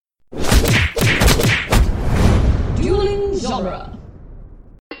genre.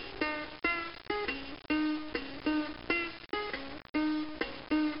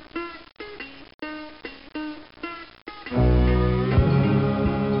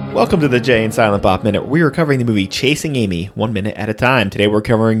 Welcome to the Jay and Silent Bob Minute. We are covering the movie Chasing Amy 1 minute at a time. Today we're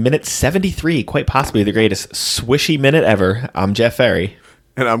covering minute 73, quite possibly the greatest swishy minute ever. I'm Jeff Ferry.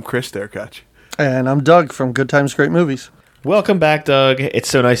 And I'm Chris Derkach. And I'm Doug from Good Times, Great Movies. Welcome back, Doug. It's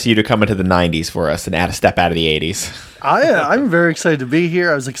so nice of you to come into the 90s for us and add a step out of the 80s. I'm very excited to be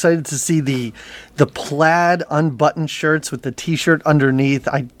here. I was excited to see the plaid unbuttoned shirts with the T-shirt underneath.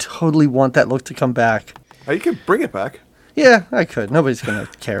 I totally want that look to come back. Oh, you can bring it back. Yeah, I could. Nobody's going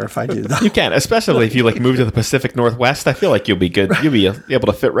to care if I do, though. You can, especially if you move to the Pacific Northwest. I feel like you'll be good. You'll be able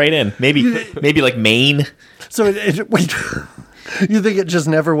to fit right in. Maybe like Maine. So wait, you think it just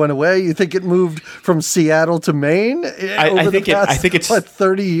never went away? You think it moved from Seattle to Maine? I think it's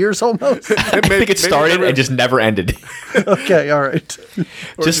 30 years almost. I think it started and just never ended. Okay, all right.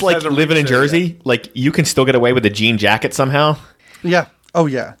 Just like living in Jersey, you can still get away with a jean jacket somehow. Yeah. Oh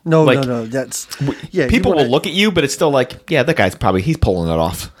yeah, no. That's People will look at you, but it's still that guy's he's pulling it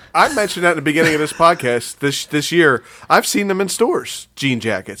off. I mentioned that in the beginning of this podcast. This year, I've seen them in stores, jean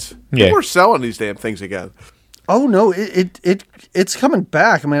jackets. Yeah. People are selling these damn things again. Oh no, it's coming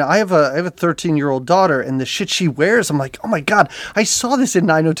back. I mean, I have a 13-year-old daughter, and the shit she wears, I'm like, oh my god, I saw this in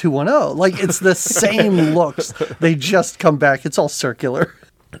 90210. It's the same looks. They just come back. It's all circular.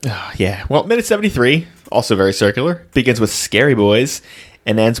 Yeah. Well, minute 73, also very circular, begins with Scary Boys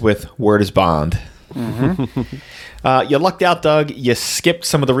and ends with Word is Bond. Mm-hmm. You lucked out, Doug. You skipped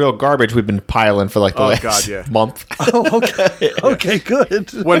some of the real garbage we've been piling for the last month. Oh, okay. Okay,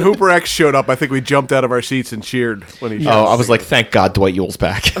 good. When Hooper X showed up, I think we jumped out of our seats and cheered when he showed up. I was like, thank God Dwight Yule's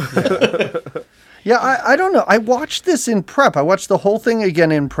back. Yeah, I don't know. I watched this in prep. I watched the whole thing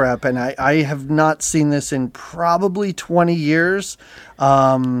again in prep, and I have not seen this in probably 20 years.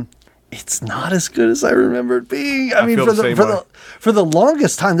 It's not as good as I remember it being. I mean, for the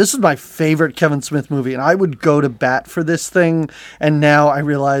longest time, this is my favorite Kevin Smith movie, and I would go to bat for this thing, and now I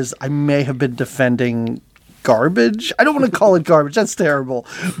realize I may have been defending garbage. I don't want to call it garbage. That's terrible.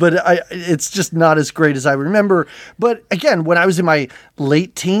 But it's just not as great as I remember. But again, when I was in my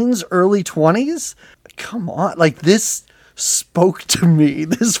late teens, early 20s, come on, this spoke to me.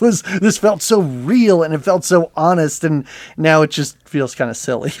 This felt so real and it felt so honest, and now it just feels kind of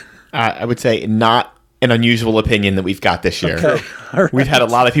silly. I would say not an unusual opinion that we've got this year. Okay. All right. We've had a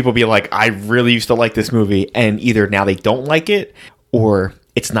lot of people be like, I really used to like this movie, and either now they don't like it or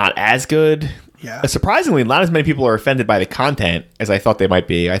it's not as good. Yeah. Surprisingly, not as many people are offended by the content as I thought they might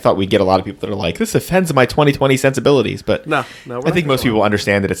be. I thought we'd get a lot of people that are like, this offends my 2020 sensibilities. But no, I think most people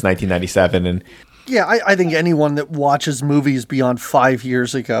understand that it's 1997. And yeah, I think anyone that watches movies beyond 5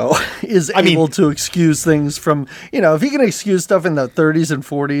 years ago is able to excuse things from, if you can excuse stuff in the 30s and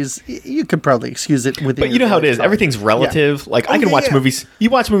 40s, you could probably excuse it within. But you know how it is. Everything's relative. Yeah. I can watch movies. You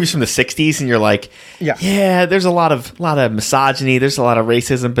watch movies from the 60s and you're like, yeah, there's a lot of misogyny. There's a lot of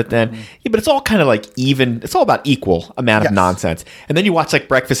racism. But then, but it's all kind of even. It's all about equal amount of nonsense. And then you watch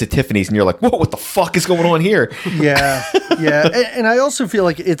Breakfast at Tiffany's and you're like, whoa, what the fuck is going on here? Yeah. And I also feel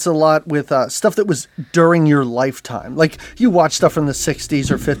like it's a lot with stuff that was during your lifetime. You watch stuff from the 60s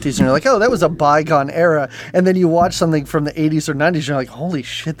or 50s and you're like, oh, that was a bygone era. And then you watch something from the 80s or 90s and you're like, holy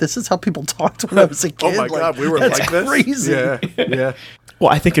shit, this is how people talked when I was a kid. Oh my God, we were that's like this? Crazy. Yeah.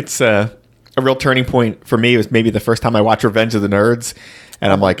 Well, I think it's a real turning point for me. It was maybe the first time I watched Revenge of the Nerds.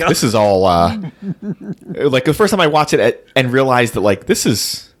 And I'm like, this is all the first time I watched it and realized that this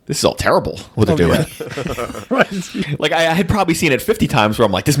is all terrible what they're doing. Right. I had probably seen it 50 times where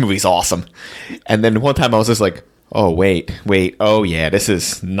I'm like, this movie's awesome. And then one time I was just like, oh, wait. Oh, yeah,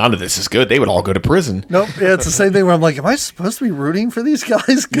 none of this is good. They would all go to prison. Nope. Yeah, it's the same thing where I'm like, am I supposed to be rooting for these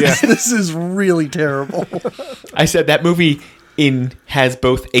guys? Because this is really terrible. I said that movie has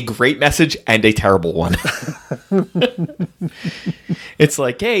both a great message and a terrible one. It's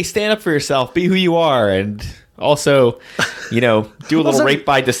like, hey, stand up for yourself, be who you are, and also, do a little rape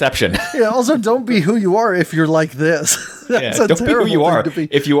by deception. Yeah, also don't be who you are if you're like this. That's don't be who you are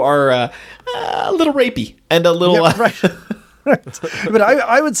if you are a little rapey and a little... Yeah, right. Right. But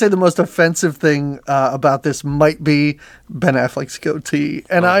I would say the most offensive thing about this might be Ben Affleck's goatee.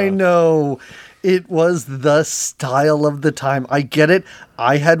 And I know it was the style of the time. I get it.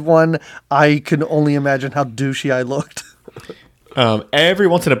 I had one. I can only imagine how douchey I looked. Every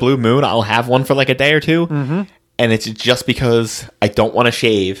once in a blue moon, I'll have one for a day or two. Mm-hmm. And it's just because I don't want to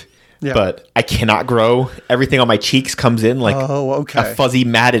shave. Yeah. But I cannot grow. Everything on my cheeks comes in a fuzzy,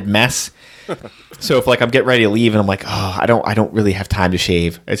 matted mess. So if like I'm getting ready to leave and I'm like, oh, I don't really have time to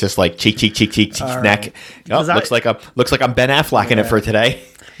shave. It's just like cheek, neck. Oh, looks like I'm Ben Affleck in it for today.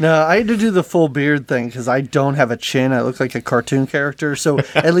 No, I had to do the full beard thing because I don't have a chin. I look like a cartoon character. So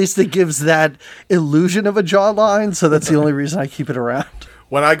at least it gives that illusion of a jawline. So that's the only reason I keep it around.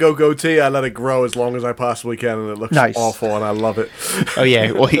 When I go goatee, I let it grow as long as I possibly can, and it looks awful, and I love it. Oh,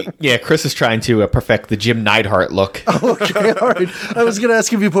 yeah. Well, Chris is trying to perfect the Jim Neidhart look. Okay, all right. I was going to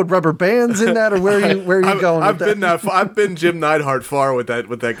ask if you put rubber bands in that, or where are you going I've with that? I've been Jim Neidhart far with that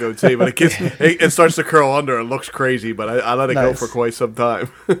goatee, but it starts to curl under. It looks crazy, but I let it go for quite some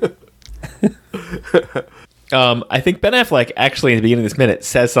time. I think Ben Affleck actually in the beginning of this minute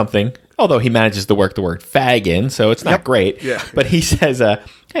says something, although he manages to work the word fag in, so it's not great. Yeah. But he says, hey,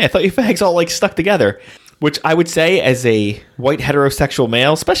 I thought you fags all like stuck together, which I would say as a white heterosexual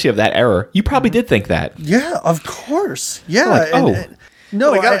male, especially of that era, you probably did think that. Yeah, of course. Yeah.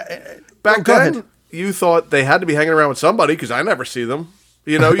 Back then, you thought they had to be hanging around with somebody because I never see them.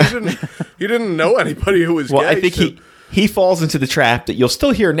 You know, you didn't know anybody who was gay. I think he falls into the trap that you'll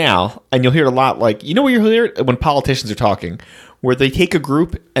still hear now, and you'll hear it a lot like, you know what you'll hear when politicians are talking, where they take a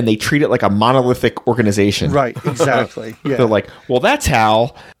group and they treat it like a monolithic organization. Right, exactly. Yeah. They're like, well, that's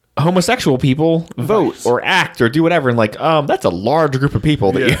how homosexual people vote or act or do whatever. And like, that's a large group of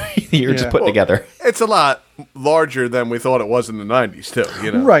people that you're just putting together. It's a lot larger than we thought it was in the 90s, too.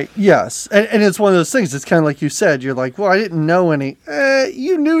 You know? Right, yes. And it's one of those things, it's kind of like you said, you're like, well, I didn't know any.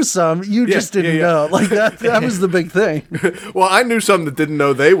 You knew some, you just didn't know. Like, that was the big thing. Well, I knew some that didn't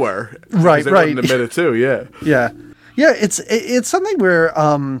know they were. Right, they wouldn't admit it, too, yeah. Yeah. Yeah, it's something where,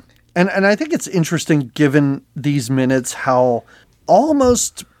 and I think it's interesting given these minutes how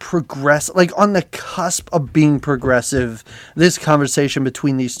almost like on the cusp of being progressive, this conversation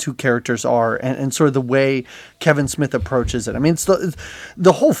between these two characters are, and sort of the way Kevin Smith approaches it. I mean, it's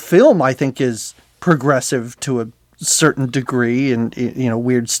the whole film, I think, is progressive to a certain degree, and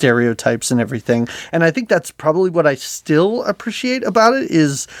weird stereotypes and everything. And I think that's probably what I still appreciate about it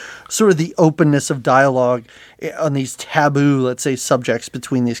is sort of the openness of dialogue on these taboo, let's say, subjects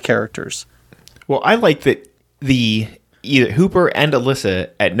between these characters. Well, I like that either Hooper and Alyssa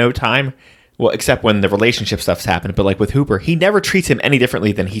at no time, well, except when the relationship stuff's happened, but like with Hooper, he never treats him any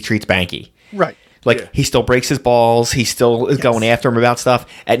differently than he treats Banky. Right. Like, he still breaks his balls. He still is going after him about stuff.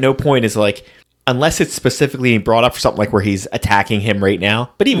 At no point is like, unless it's specifically brought up for something like where he's attacking him right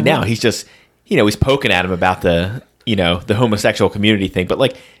now. But even now, he's just, he's poking at him about the homosexual community thing. But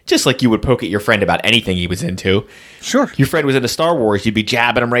like, just like you would poke at your friend about anything he was into. Sure. Your friend was into Star Wars, you'd be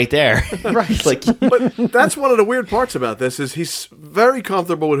jabbing him right there. Right. Like, but that's one of the weird parts about this is he's very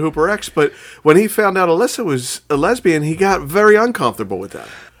comfortable with Hooper X, but when he found out Alyssa was a lesbian, he got very uncomfortable with that.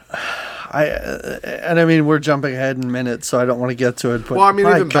 I mean, we're jumping ahead in minutes, so I don't want to get to it. But well, I mean,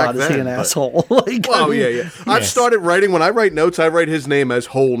 my even God, back is then, he an asshole? Like, yeah. I've started writing, when I write notes, I write his name as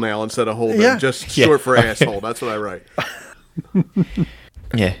Hole now instead of Holden, just short for asshole. That's what I write.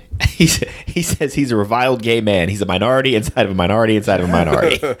 Yeah, he says he's a reviled gay man. He's a minority inside of a minority inside of a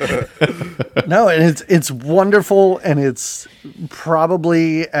minority. No, and it's wonderful, and it's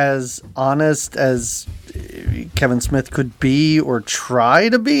probably as honest as Kevin Smith could be or try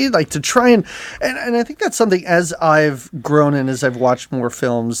to be, like to try and I think that's something, as I've grown and as I've watched more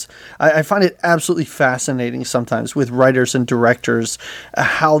films, I find it absolutely fascinating sometimes with writers and directors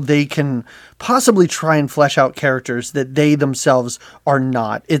how they can possibly try and flesh out characters that they themselves are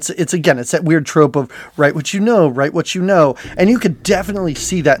not. It's that weird trope of write what you know, and you could definitely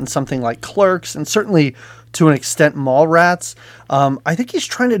see that in something like Clerks, and certainly to an extent Mallrats. I think he's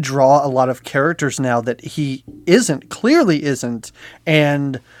trying to draw a lot of characters now that he clearly isn't,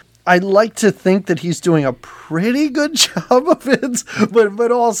 and I like to think that he's doing a pretty good job of it,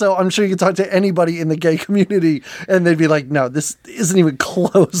 but also I'm sure you can talk to anybody in the gay community and they'd be like, no, this isn't even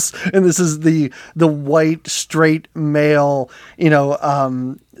close, and this is the white straight male,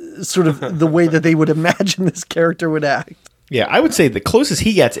 sort of the way that they would imagine this character would act. Yeah, I would say the closest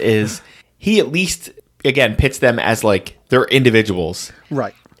he gets is he at least, again, pits them as like they're individuals.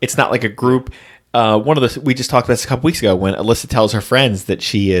 Right. It's not like a group. We just talked about this a couple weeks ago when Alyssa tells her friends that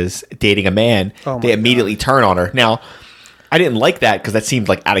she is dating a man. They immediately turn on her. Now, I didn't like that because that seemed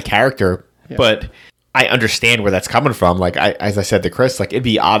like out of character, but I understand where that's coming from. Like, as I said to Chris, like, it'd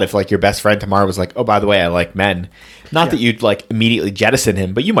be odd if like your best friend tomorrow was like, oh, by the way, I like men. Not that you'd like immediately jettison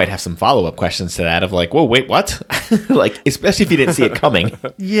him, but you might have some follow-up questions to that of like, whoa, wait, what? Like, especially if you didn't see it coming.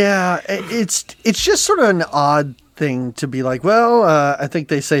 Yeah, it's just sort of an odd thing to be like, well, I think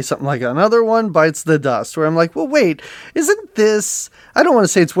they say something like another one bites the dust, where I'm like, well, wait, isn't this, I don't want to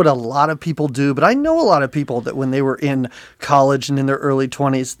say it's what a lot of people do, but I know a lot of people that when they were in college and in their early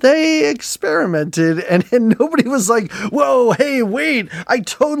 20s, they experimented and nobody was like, whoa, hey, wait, I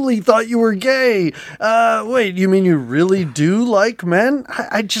totally thought you were gay. Wait, you mean you really do like men?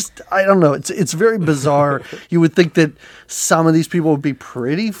 I don't know. It's very bizarre. You would think that some of these people would be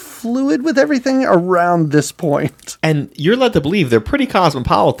pretty fluid with everything around this point. And you're led to believe they're pretty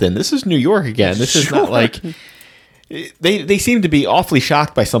cosmopolitan. This is New York again. This is not like... They seem to be awfully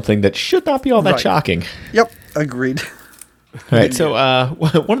shocked by something that should not be all that shocking. Yep, agreed. All right, so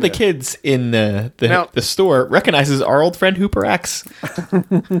one of the kids in the store recognizes our old friend Hooper X.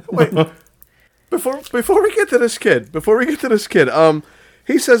 Wait, before we get to this kid,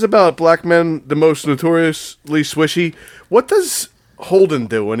 he says about black men the most notoriously swishy. What does Holden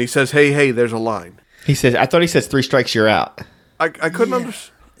do when he says, hey, there's a line? He says, I thought he says 3 strikes, you're out. I couldn't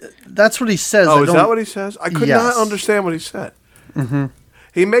understand. That's what he says. Oh, is that what he says? I could not understand what he said. Mm-hmm.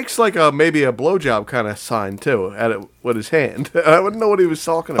 He makes like maybe a blowjob kind of sign too at it with his hand. I wouldn't know what he was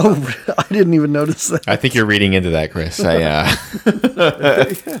talking about. Oh, I didn't even notice that. I think you're reading into that, Chris. A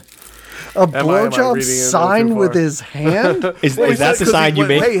blowjob sign with his hand? Is that the sign you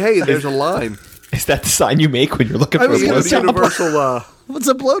make? Hey, there's a line. Is that the sign you make when you're looking for a blowjob? Universal. What's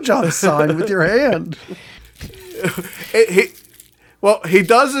a blowjob sign with your hand? He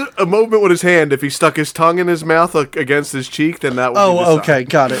does a movement with his hand. If he stuck his tongue in his mouth against his cheek, then that would be the okay, sign.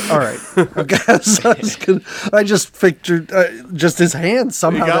 got it. All right. Okay, I just pictured just his hand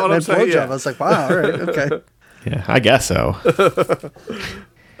somehow that meant blowjob. Yeah. I was like, wow, all right, okay. Yeah, I guess so.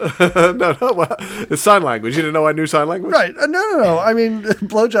 No, well, it's sign language. You didn't know I knew sign language? Right. No. I mean,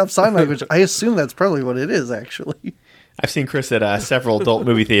 blowjob sign language. I assume that's probably what it is, actually. I've seen Chris at several adult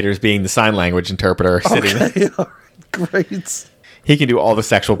movie theaters being the sign language interpreter sitting there. All right, great. He can do all the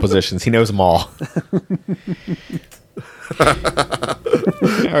sexual positions. He knows them all. All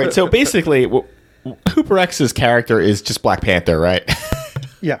right, so basically, Hooper X's character is just Black Panther, right?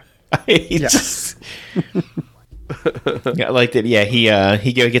 Yeah. Just... I liked it. Yeah, he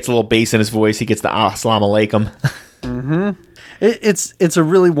gets a little bass in his voice. He gets the Assalamu Alaikum. Mm-hmm. It's a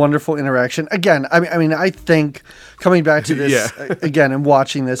really wonderful interaction. Again, I mean, I think coming back to this again and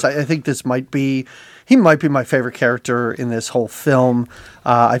watching this, I think this might be my favorite character in this whole film.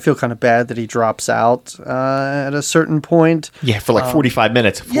 I feel kind of bad that he drops out at a certain point. Yeah, for like 45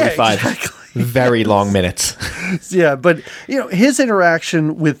 minutes. 45 very long minutes. Yeah, but his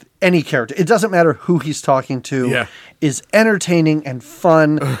interaction with any character, it doesn't matter who he's talking to, is entertaining and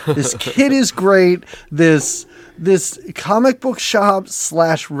fun. This kid is great. This comic book shop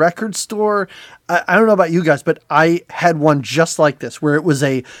 / record store, I don't know about you guys, but I had one just like this, where it was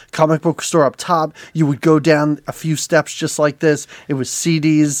a comic book store up top. You would go down a few steps just like this. It was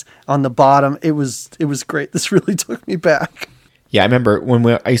CDs on the bottom. It was great. This really took me back. Yeah, I remember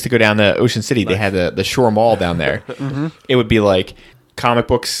when I used to go down to Ocean City, they had the Shore Mall down there. Mm-hmm. It would be like comic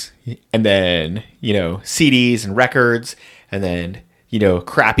books and then, CDs and records and then,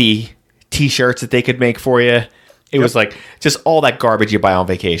 crappy T-shirts that they could make for you. It was like just all that garbage you buy on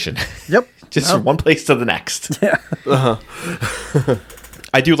vacation. Yep. Just from one place to the next. Yeah. Uh-huh.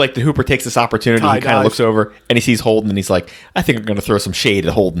 I do like that Hooper takes this opportunity. He kind of looks over and he sees Holden and he's like, I think I'm going to throw some shade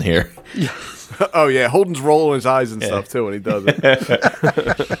at Holden here. Yeah. Oh, yeah. Holden's rolling his eyes and stuff, too, when he does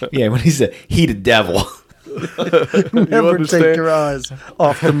it. Yeah, when he's a heated devil. Never take your eyes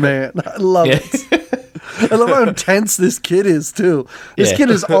off the man. I love it. I love how intense this kid is, too. This kid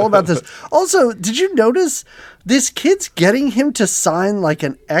is all about this. Also, did you notice this kid's getting him to sign like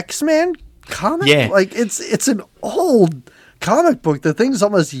an X-Men comic? Yeah. Like, it's an old comic book. The thing's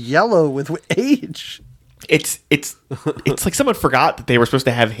almost yellow with age. It's like someone forgot that they were supposed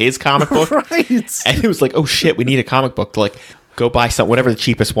to have his comic book. Right. And it was like, oh, shit, we need a comic book to, like, go buy some, whatever the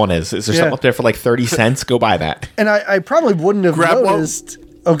cheapest one is. Is there something up there for, like, 30 cents? Go buy that. And I probably wouldn't have noticed.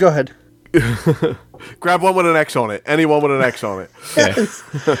 Oh, go ahead. Grab one with an X on it. Anyone with an X on it. Yes.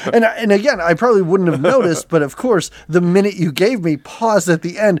 And again, I probably wouldn't have noticed, but of course, the minute you gave me pause at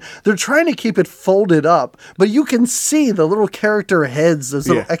the end, they're trying to keep it folded up, but you can see the little character heads, those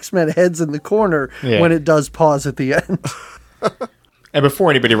little X-Men heads in the corner when it does pause at the end. And before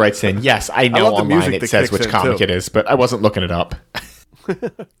anybody writes in, yes, I know online it says which comic it is, but I wasn't looking it up.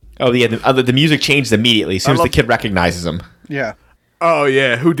 Oh, yeah, the music changed immediately as soon as the kid recognizes him. Yeah. Oh,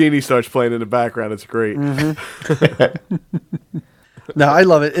 yeah. Houdini starts playing in the background. It's great. Mm-hmm. No, I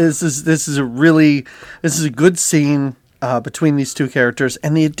love it. This is a good scene between these two characters,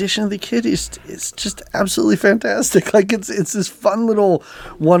 and the addition of the kid is just absolutely fantastic. Like it's this fun little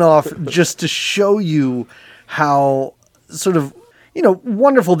one-off just to show you how sort of,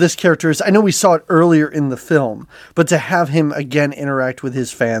 wonderful this character is. I know we saw it earlier in the film, but to have him again interact with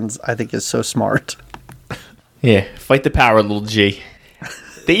his fans, I think is so smart. Yeah, fight the power, little G.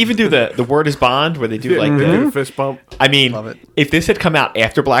 They even do the word is bond, where they do the fist bump. I mean, if this had come out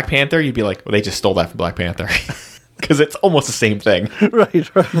after Black Panther, you'd be like, well, they just stole that from Black Panther. Because it's almost the same thing. Right.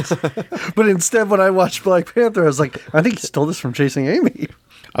 But instead, when I watched Black Panther, I was like, I think he stole this from Chasing Amy.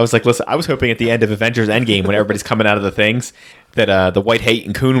 I was like, listen, I was hoping at the end of Avengers Endgame, when everybody's coming out of the things, that the White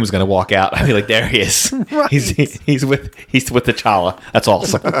Hayden Coon was going to walk out. I'd be like, there he is. Right. He's with T'Challa. That's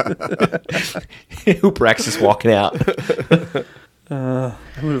awesome. Hooper X is walking out. I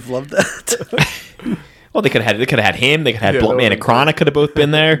would have loved that. Well, they could have had him. They could have had Blunt Man and Chronic could have both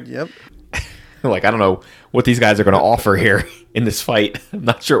been there. Yep. Like, I don't know what these guys are going to offer here in this fight. I'm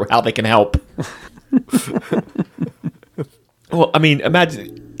not sure how they can help. Well, I mean,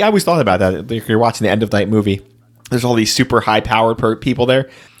 imagine. I always thought about that. Like, you're watching the end of night movie. There's all these super high-powered people there.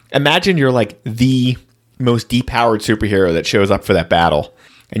 Imagine you're like the most depowered superhero that shows up for that battle.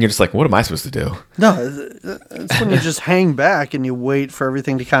 And you're just like, what am I supposed to do? No, it's when you just hang back and you wait for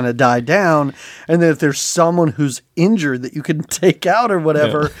everything to kind of die down. And then if there's someone who's injured that you can take out or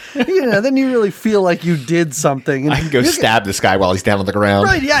whatever, then you really feel like you did something. And I can go stab this guy while he's down on the ground.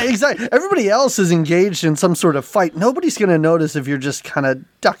 Right, yeah, exactly. Everybody else is engaged in some sort of fight. Nobody's going to notice if you're just kind of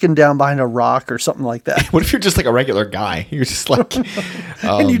ducking down behind a rock or something like that. What if you're just like a regular guy? You're just like...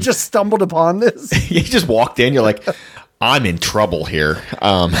 and you just stumbled upon this? You just walked in, you're like... I'm in trouble here.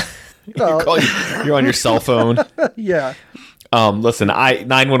 You're on your cell phone. Yeah. Listen,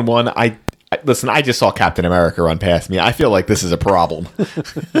 911. I just saw Captain America run past me. I feel like this is a problem.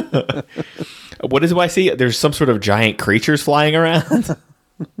 What do I see? There's some sort of giant creatures flying around.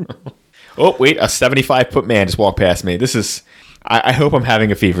 Oh, wait, a 75-foot man just walked past me. This is... I hope I'm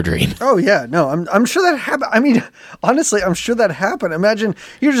having a fever dream. Oh, yeah. No, I'm sure that happened. I mean, honestly, I'm sure that happened. Imagine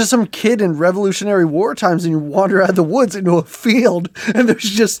you're just some kid in Revolutionary War times and you wander out of the woods into a field and there's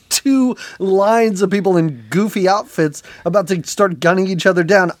just two lines of people in goofy outfits about to start gunning each other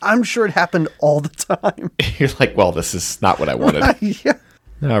down. I'm sure it happened all the time. You're like, well, this is not what I wanted. Yeah.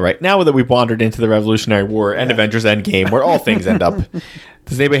 All right. Now that we've wandered into the Revolutionary War and Avengers Endgame, where all things end up,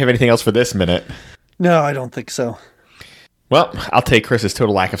 does anybody have anything else for this minute? No, I don't think so. Well, I'll take Chris's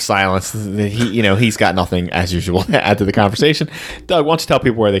total lack of silence. He's got nothing, as usual, to add to the conversation. Doug, why don't you tell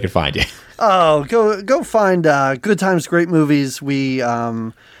people where they can find you? Oh, go find Good Times, Great Movies. We,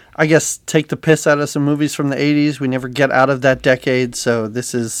 I guess, take the piss out of some movies from the 80s. We never get out of that decade, so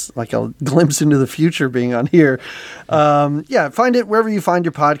this is like a glimpse into the future being on here. Find it wherever you find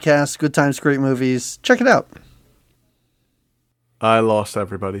your podcast. Good Times, Great Movies. Check it out. I lost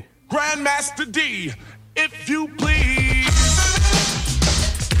everybody. Grandmaster D, if you please.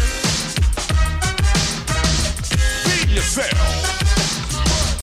 Be yourself.